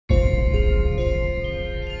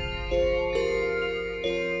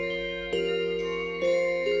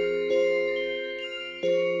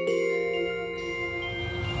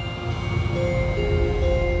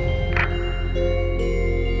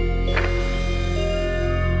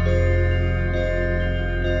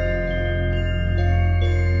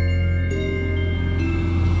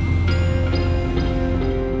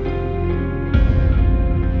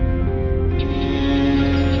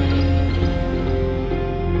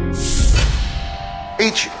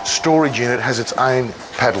Each storage unit has its own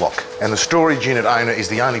padlock, and the storage unit owner is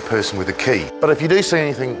the only person with a key. But if you do see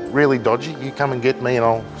anything really dodgy, you come and get me and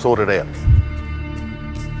I'll sort it out.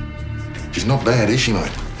 She's not bad, is she,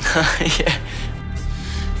 mate? Yeah.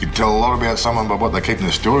 You can tell a lot about someone by what they keep in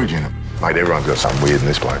the storage unit. Mate, everyone's got something weird in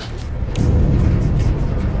this place.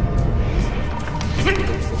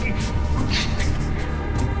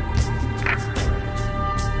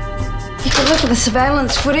 You can look at the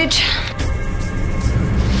surveillance footage.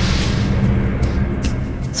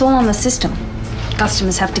 It's all on the system.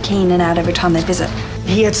 Customers have to key in and out every time they visit.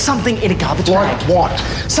 He had something in a garbage bag. What?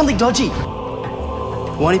 Something dodgy.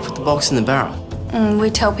 Why did he put the box in the barrel? We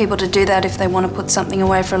tell people to do that if they want to put something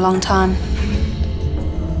away for a long time.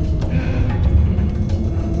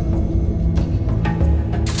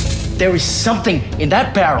 There is something in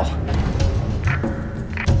that barrel.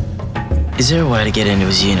 Is there a way to get into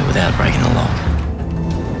his unit without breaking the lock?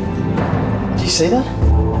 Do you see that?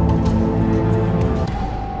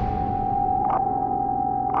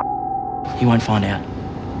 He won't find out.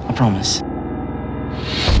 I promise.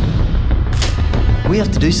 We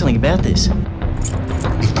have to do something about this.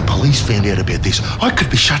 If the police found out about this, I could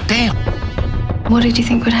be shut down. What did you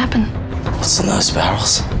think would happen? What's in those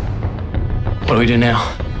barrels? What do we do now?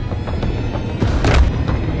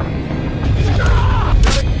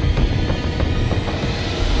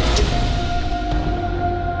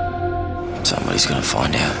 Somebody's gonna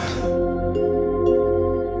find out.